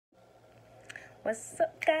What's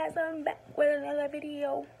up, guys? I'm back with another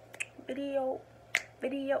video.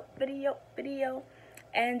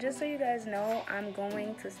 And just so you guys know, I'm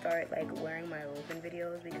going to start like wearing my robe in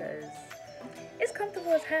videos because it's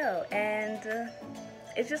comfortable as hell, and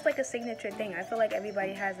it's just like a signature thing. I feel like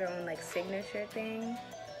everybody has their own like signature thing.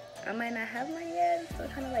 I might not have mine yet, still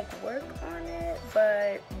trying to like work on it,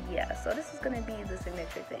 but yeah, so this is gonna be the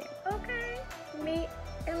signature thing. Okay, me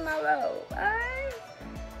in my robe. Alright.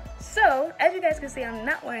 So, as you guys can see, I'm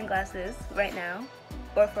not wearing glasses right now,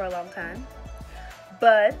 or for a long time,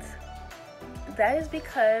 but that is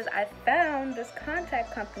because I found this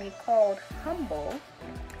contact company called Hubble.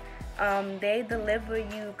 They deliver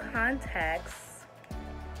you contacts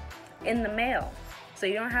in the mail. So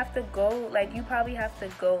you don't have to go, like you probably have to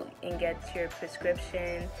go and get your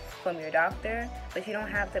prescription from your doctor, but you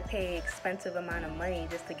don't have to pay expensive amount of money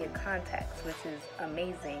just to get contacts, which is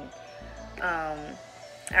amazing.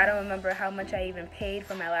 I don't remember how much I even paid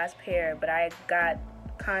for my last pair, but I got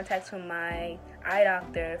contacts from my eye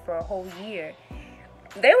doctor for a whole year.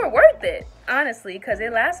 They were worth it, honestly, because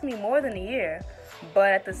it lasted me more than a year.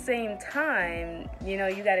 But at the same time, you know,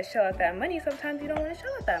 you got to shell out that money. Sometimes you don't want to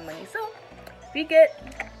shell out that money. So we get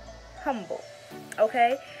Hubble,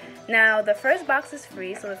 okay? Now, the first box is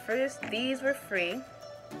free. So these were free.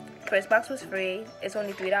 First box was free. It's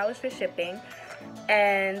only $3 for shipping.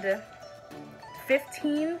 And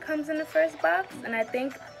 15 comes in the first box, and I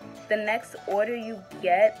think the next order you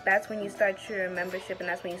get, that's when you start your membership, and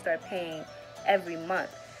that's when you start paying every month.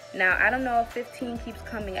 Now, I don't know if 15 keeps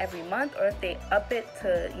coming every month or if they up it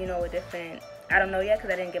to, you know, a different, I don't know yet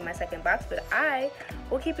because I didn't get my second box, but I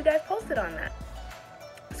will keep you guys posted on that.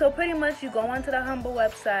 So pretty much you go onto the Hubble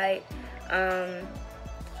website,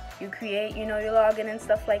 you create, you know, your login and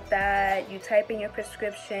stuff like that. You type in your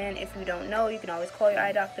prescription. If you don't know, you can always call your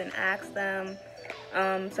eye doctor and ask them.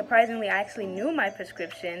 Surprisingly, I actually knew my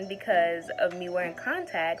prescription because of me wearing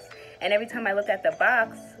contacts, and every time I looked at the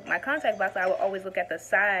box, my contact box, I would always look at the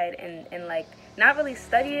side and like not really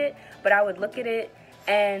study it, but I would look at it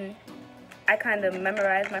and I kind of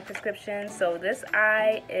memorized my prescription. So this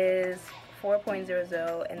eye is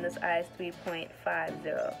 4.00 and this eye is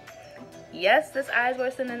 3.50. Yes, this eye is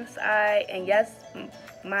worse than this eye, and yes,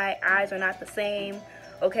 my eyes are not the same.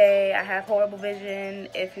 Okay, I have horrible vision.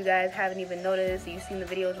 If you guys haven't even noticed, you've seen the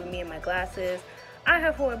videos with me and my glasses, I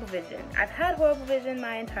have horrible vision. I've had horrible vision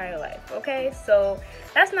my entire life, okay? So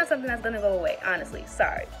that's not something that's gonna go away, honestly,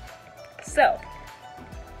 sorry. So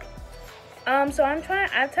I've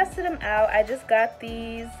tested them out. I just got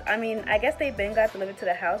these. I mean, I guess they've been got delivered to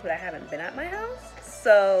the house, but I haven't been at my house.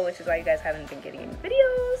 So, which is why you guys haven't been getting any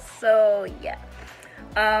videos. So, yeah.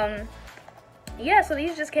 Yeah, so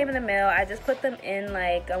these just came in the mail. I just put them in,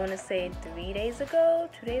 like, I want to say 2 days ago.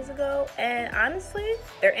 And honestly,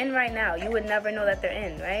 they're in right now. You would never know that they're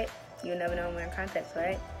in, right? You would never know I'm wearing contacts,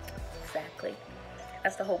 right? Exactly.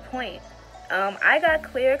 That's the whole point. I got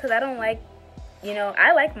clear because I don't like, you know,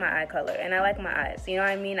 I like my eye color and I like my eyes. You know what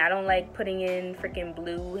I mean? I don't like putting in freaking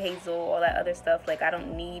blue, hazel, all that other stuff. Like, I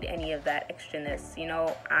don't need any of that extraness. You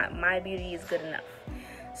know, my beauty is good enough.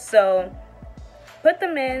 So, put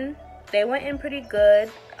them in. They went in pretty good.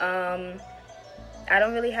 I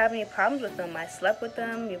don't really have any problems with them. I slept with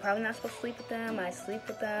them. You're probably not supposed to sleep with them. I sleep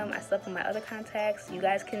with them. I slept with my other contacts. You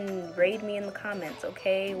guys can raid me in the comments,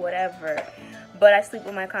 okay? Whatever. But I sleep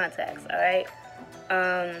with my contacts, alright?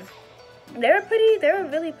 They were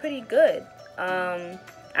really pretty good. I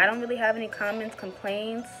don't really have any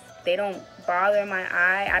complaints. They don't bother my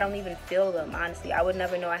eye. I don't even feel them, honestly. I would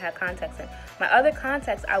never know I had contacts in. My other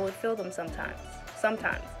contacts, I would feel them sometimes.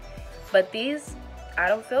 But these, I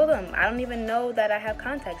don't feel them. I don't even know that I have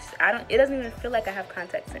contacts. It doesn't even feel like I have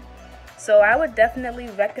contacts in. So I would definitely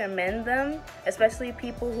recommend them, especially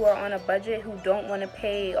people who are on a budget, who don't want to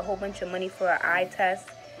pay a whole bunch of money for an eye test,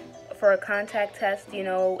 for a contact test, you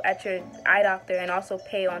know, at your eye doctor, and also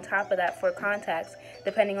pay on top of that for contacts,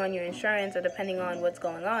 depending on your insurance or depending on what's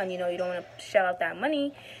going on. You know, you don't want to shell out that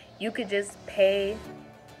money. You could just pay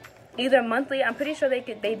either monthly. I'm pretty sure they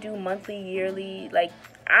do monthly, yearly. Like,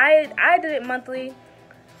 I did it monthly.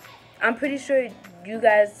 I'm pretty sure you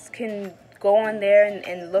guys can go on there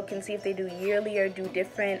and look and see if they do yearly or do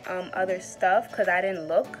different other stuff, because I didn't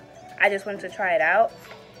look. I just wanted to try it out.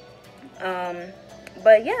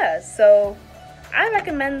 But yeah, so I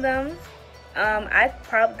recommend them.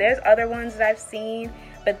 There's other ones that I've seen,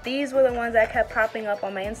 but these were the ones that kept popping up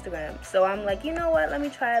on my Instagram. So I'm like, you know what? Let me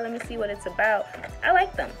try it. Let me see what it's about. I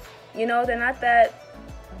like them. You know, they're not that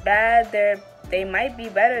bad. They might be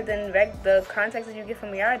better than the contacts that you get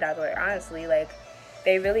from your eye doctor. Honestly, like,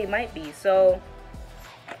 they really might be. So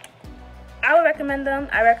I would recommend them.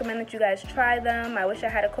 I recommend that you guys try them. I wish I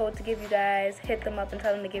had a code to give you guys. Hit them up and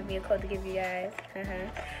tell them to give me a code to give you guys.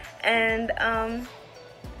 And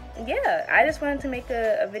yeah, I just wanted to make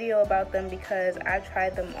a video about them because I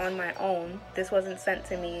tried them on my own. This wasn't sent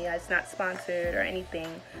to me. It's not sponsored or anything.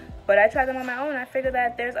 But I tried them on my own. I figured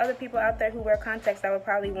that there's other people out there who wear contacts that would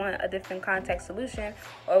probably want a different contact solution,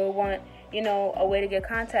 or would want, you know, a way to get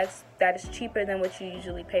contacts that is cheaper than what you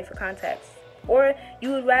usually pay for contacts. Or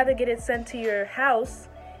you would rather get it sent to your house.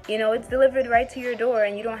 You know, it's delivered right to your door,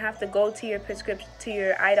 and you don't have to go to your prescription, to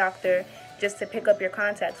your eye doctor, just to pick up your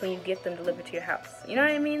contacts when you get them delivered to your house. You know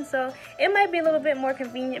what I mean? So it might be a little bit more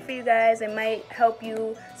convenient for you guys. It might help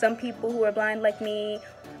you. Some people who are blind like me,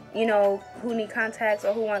 you know, who need contacts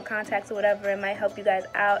or who want contacts or whatever, it might help you guys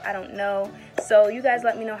out. I don't know. So you guys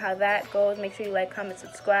let me know how that goes. Make sure you like, comment,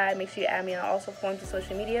 subscribe. Make sure you add me on all forms of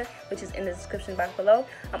social media, which is in the description box below.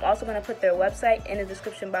 I'm also going to put their website in the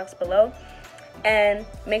description box below. And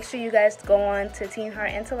make sure you guys go on to Teen Heart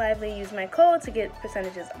and to Lively. Use my code to get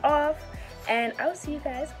percentages off. And I will see you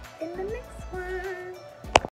guys in the next one.